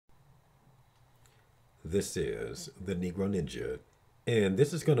This is the Negro Ninja, and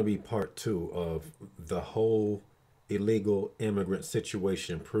this is going to be part two of the whole illegal immigrant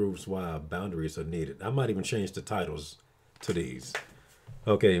situation proves why boundaries are needed. I might even change the titles to these.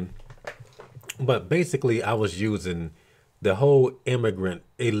 Okay, but basically, I was using the whole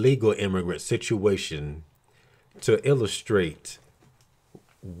illegal immigrant situation to illustrate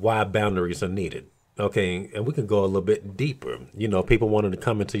why boundaries are needed. Okay, and we can go a little bit deeper. You know, people wanting to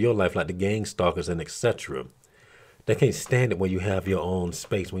come into your life like the gang stalkers and etc. They can't stand it when you have your own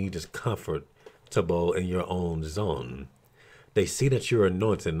space, when you just comfortable in your own zone. They see that you're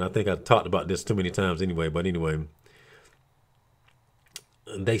anointed, and I think I've talked about this too many times anyway, but anyway,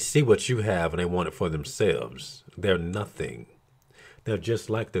 they see what you have and they want it for themselves. They're nothing. They're just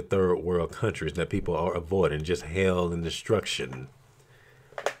like the third world countries that people are avoiding, just hell and destruction.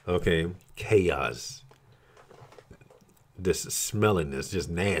 Okay, chaos. This smelliness, just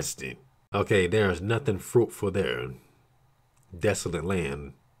nasty. Okay, there's nothing fruitful there. Desolate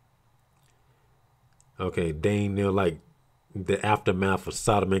land. Okay, dang near like the aftermath of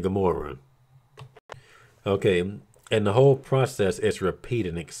Sodom and Gomorrah. Okay, and the whole process is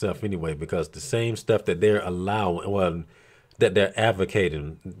repeating itself anyway because the same stuff that they're allowing, well, that they're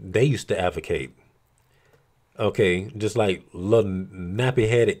advocating, they used to advocate. Okay, just like little nappy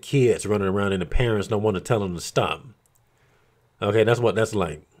headed kids running around and the parents don't want to tell them to stop. Okay, that's what that's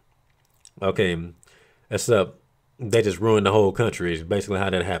like. Okay, except they just ruined the whole country, is basically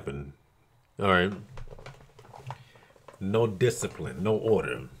how that happened. All right, no discipline, no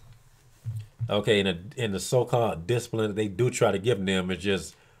order. Okay, and the so-called discipline that they do try to give them is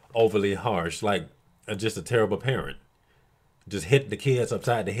just overly harsh, like just a terrible parent. Just hit the kids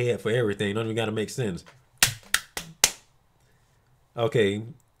upside the head for everything. Don't even got to make sense. Okay,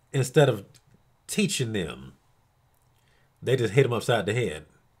 instead of teaching them, they just hit them upside the head,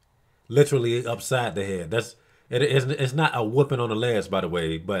 literally upside the head. It's not a whooping on the legs, by the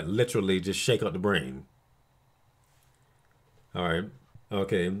way, but literally just shake up the brain. All right,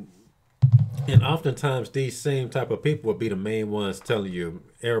 okay. And oftentimes these same type of people will be the main ones telling you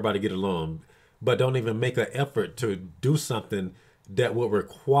everybody get along, but don't even make an effort to do something that would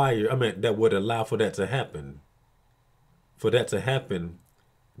require, I mean, that would allow for that to happen. For that to happen,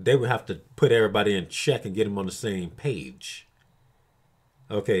 they would have to put everybody in check and get them on the same page.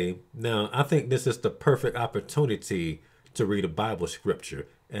 Okay, now I think this is the perfect opportunity to read a Bible scripture,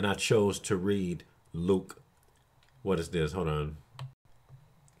 and I chose to read Luke. What is this? Hold on.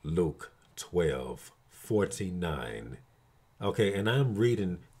 Luke 12:49. Okay, and I'm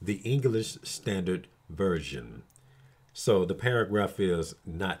reading the English Standard Version. So the paragraph is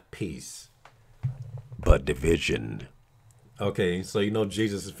not peace, but division. Okay, so you know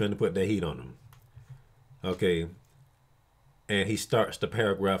Jesus is finna put that heat on them. Okay, and he starts the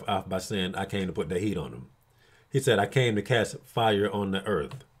paragraph off by saying, I came to put the heat on them. He said, I came to cast fire on the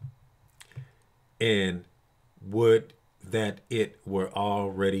earth, and would that it were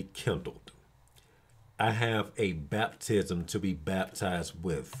already kindled. I have a baptism to be baptized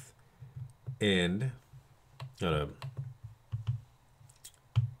with. And let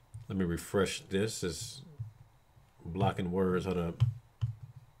me refresh this. It's blocking words. Hold up.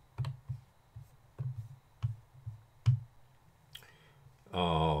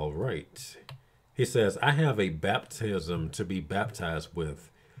 All right. He says, I have a baptism to be baptized with,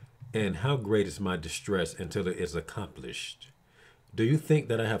 and how great is my distress until it is accomplished. Do you think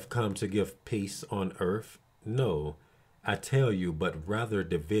that I have come to give peace on earth? No, I tell you, but rather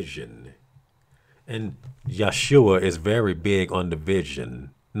division. And Yeshua is very big on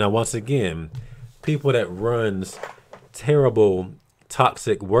division. Now, once again, people that runs terrible,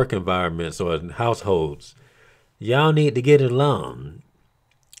 toxic work environments or households, y'all need to get along.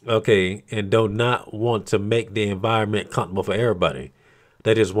 Okay, and do not want to make the environment comfortable for everybody.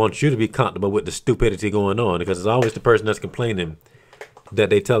 They just want you to be comfortable with the stupidity going on because it's always the person that's complaining that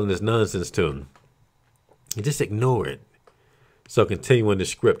they telling this nonsense to them. You just ignore it. So continuing the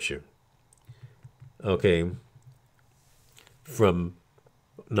scripture. Okay. From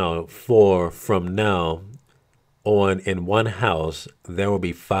now on in one house there will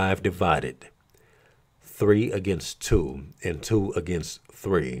be five divided, three against two, and two against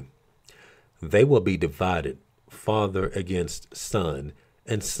three. They will be divided, father against son,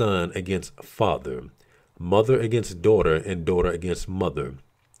 and son against father, mother against daughter, and daughter against mother,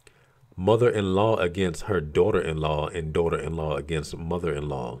 mother-in-law against her daughter-in-law, and daughter-in-law against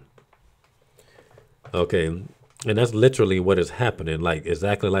mother-in-law. Okay, and that's literally what is happening, like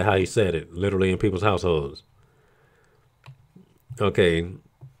exactly like how he said it, literally in people's households. Okay,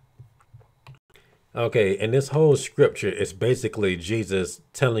 Okay, and this whole scripture is basically Jesus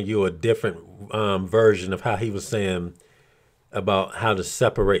telling you a different version of how he was saying about how to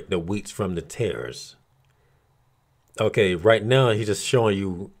separate the wheats from the tares. Okay, right now he's just showing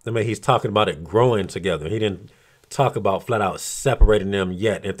you. I mean, he's talking about it growing together. He didn't talk about flat out separating them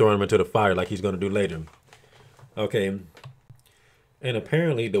yet and throwing them into the fire like he's going to do later. Okay, and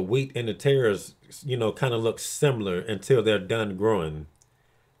apparently the wheat and the tares, kind of look similar until they're done growing.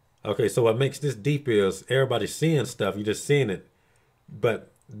 Okay, so what makes this deep is everybody's seeing stuff. You're just seeing it,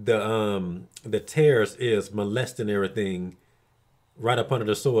 but the tares is molesting everything right up under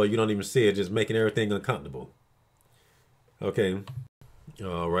the soil. You don't even see it, just making everything uncomfortable. Okay.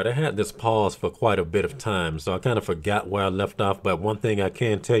 All right, I had this pause for quite a bit of time, so I kind of forgot where I left off. But one thing I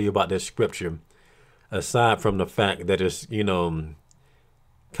can tell you about this scripture, aside from the fact that it's, kind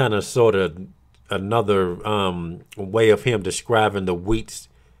of sort of another way of him describing the wheats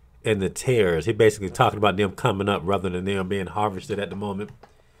and the tares. He basically talking about them coming up rather than them being harvested at the moment.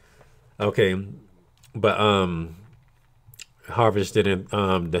 Okay, but harvested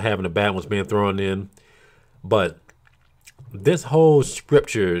and the having the bad ones being thrown in. But this whole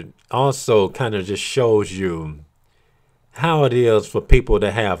scripture also kind of just shows you how it is for people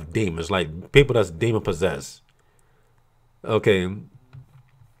that have demons, like people that's demon possessed. Okay,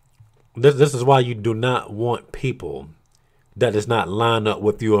 this is why you do not want people that does not line up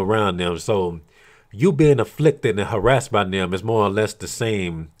with you around them. So you being afflicted and harassed by them is more or less the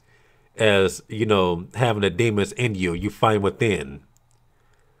same as, having the demons in you. You find within.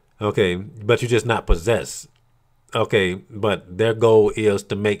 Okay, but you're just not possessed. Okay, but their goal is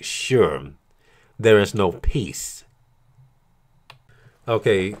to make sure there is no peace.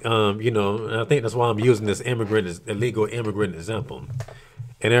 Okay, I think that's why I'm using this illegal immigrant example.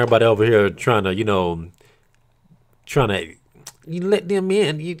 And everybody over here trying to, trying to you let them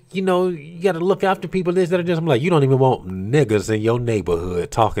in. You got to look after people. This, that, or just. I'm like, you don't even want niggas in your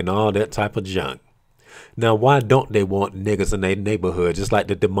neighborhood talking all that type of junk. Now, why don't they want niggas in their neighborhood? Just like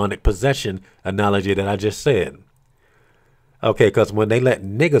the demonic possession analogy that I just said. Okay, because when they let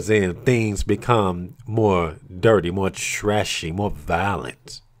niggas in, things become more dirty, more trashy, more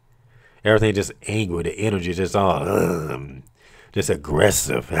violent. Everything just angry. The energy just all just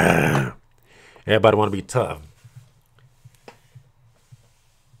aggressive. Everybody want to be tough.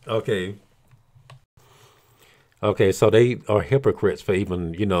 Okay. Okay, so they are hypocrites for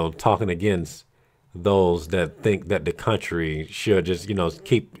even, talking against those that think that the country should just,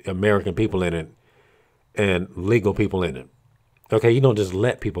 keep American people in it and legal people in it. Okay, you don't just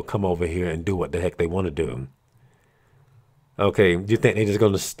let people come over here and do what the heck they want to do. Okay, you think they're just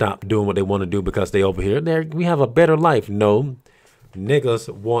going to stop doing what they want to do because they over here? We have a better life. No, niggas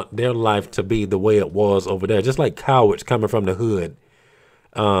want their life to be the way it was over there. Just like cowards coming from the hood.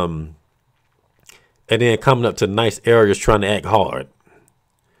 And then coming up to nice areas trying to act hard.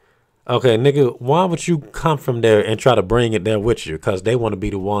 Okay, nigga, why would you come from there and try to bring it there with you? Because they want to be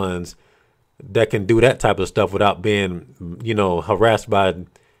the ones that can do that type of stuff without being, harassed by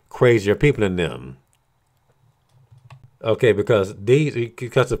crazier people than them. Okay, because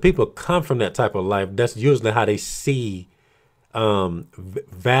the people come from that type of life, that's usually how they see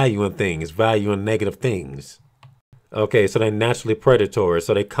value in things, value in negative things. Okay, so they're naturally predatory.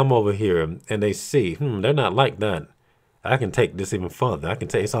 So they come over here and they see, they're not like that. I can take this even further. I can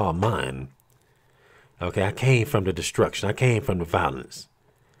take it's all mine. Okay, I came from the destruction. I came from the violence.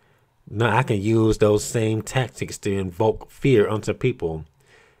 Now I can use those same tactics to invoke fear onto people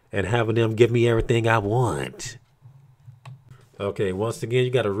and having them give me everything I want. Okay, once again, you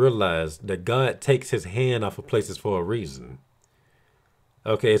got to realize that God takes his hand off of places for a reason.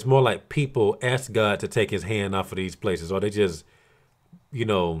 Okay, it's more like people ask God to take his hand off of these places, or they just,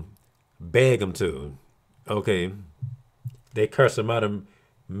 beg him to. Okay, they curse him out and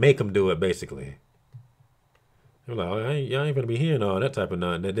make him do it, basically. They're like, y'all ain't gonna be hearing all that type of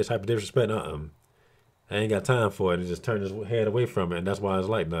nothing, this type of disrespect. I ain't got time for it. And just turn his head away from it, and that's why it's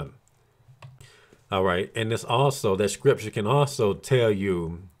like that. All right, and that scripture can also tell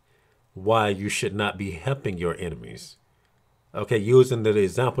you why you should not be helping your enemies. Okay, using the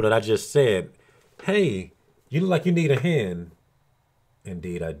example that I just said, hey, you look like you need a hand.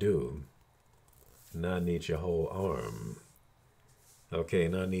 Indeed, I do. Now I need your whole arm. Okay,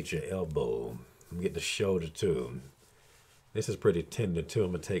 now I need your elbow. Get the shoulder too. This is pretty tender too.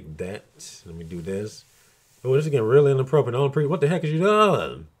 I'm gonna take that. Let me do this. Oh, this is getting really inappropriate. What the heck is you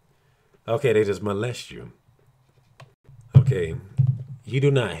doing? Okay, they just molest you. Okay, you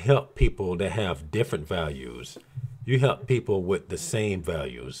do not help people that have different values. You help people with the same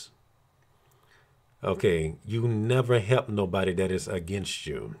values. Okay, you never help nobody that is against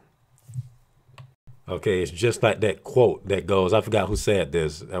you. Okay, it's just like that quote that goes, I forgot who said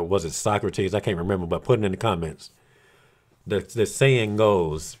this. Was it Socrates? I can't remember, but put it in the comments. The saying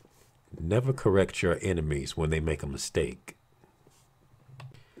goes, never correct your enemies when they make a mistake.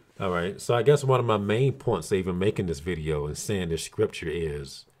 All right, so I guess one of my main points of even making this video and saying this scripture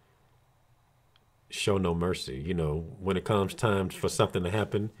is show no mercy. You know, when it comes time for something to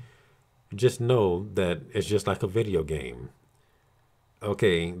happen, just know that it's just like a video game.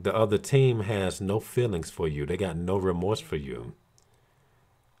 Okay, the other team has no feelings for you. They got no remorse for you.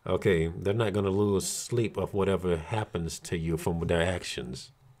 Okay, they're not going to lose sleep of whatever happens to you from their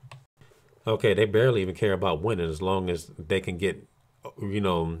actions. Okay, they barely even care about winning as long as they can get, you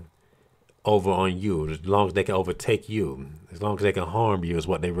know, over on you. As long as they can overtake you. As long as they can harm you is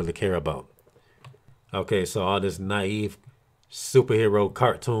what they really care about. Okay, so all this naive superhero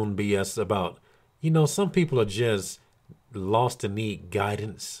cartoon BS about, you know, some people are just lost and need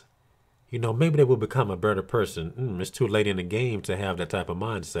guidance. You know, maybe they will become a better person. It's too late in the game to have that type of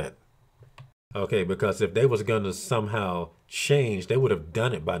mindset. Okay, because if they was going to somehow change, they would have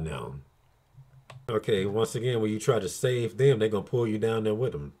done it by now. Okay, once again, when you try to save them, they're going to pull you down there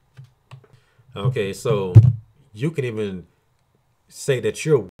with them. Okay, so you can even say that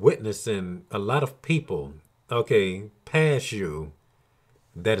you're witnessing a lot of people, okay, pass you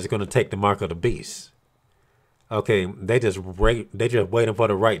that is going to take the mark of the beast. Okay, they just waiting for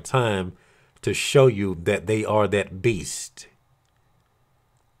the right time to show you that they are that beast.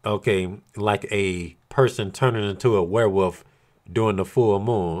 Okay, like a person turning into a werewolf during the full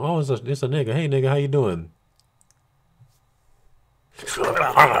moon. Oh, it's a nigga. Hey, nigga, how you doing?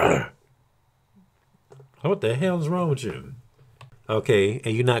 What the hell is wrong with you? Okay,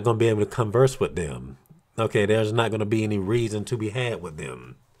 and you're not going to be able to converse with them. Okay, there's not going to be any reason to be had with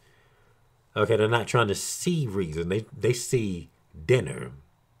them. Okay, they're not trying to see reason. They see dinner.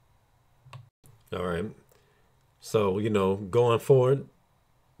 All right. So, you know, going forward,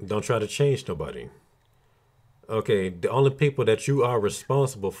 don't try to change nobody. Okay, the only people that you are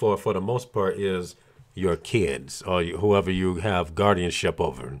responsible for the most part, is your kids or whoever you have guardianship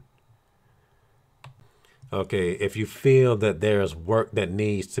over. Okay, if you feel that there's work that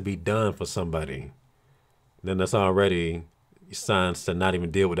needs to be done for somebody, then that's already signs to not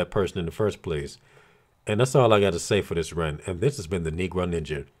even deal with that person in the first place. And that's all I got to say for this run. And this has been the Negro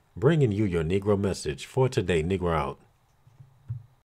Ninja, bringing you your Negro message for today. Negro out.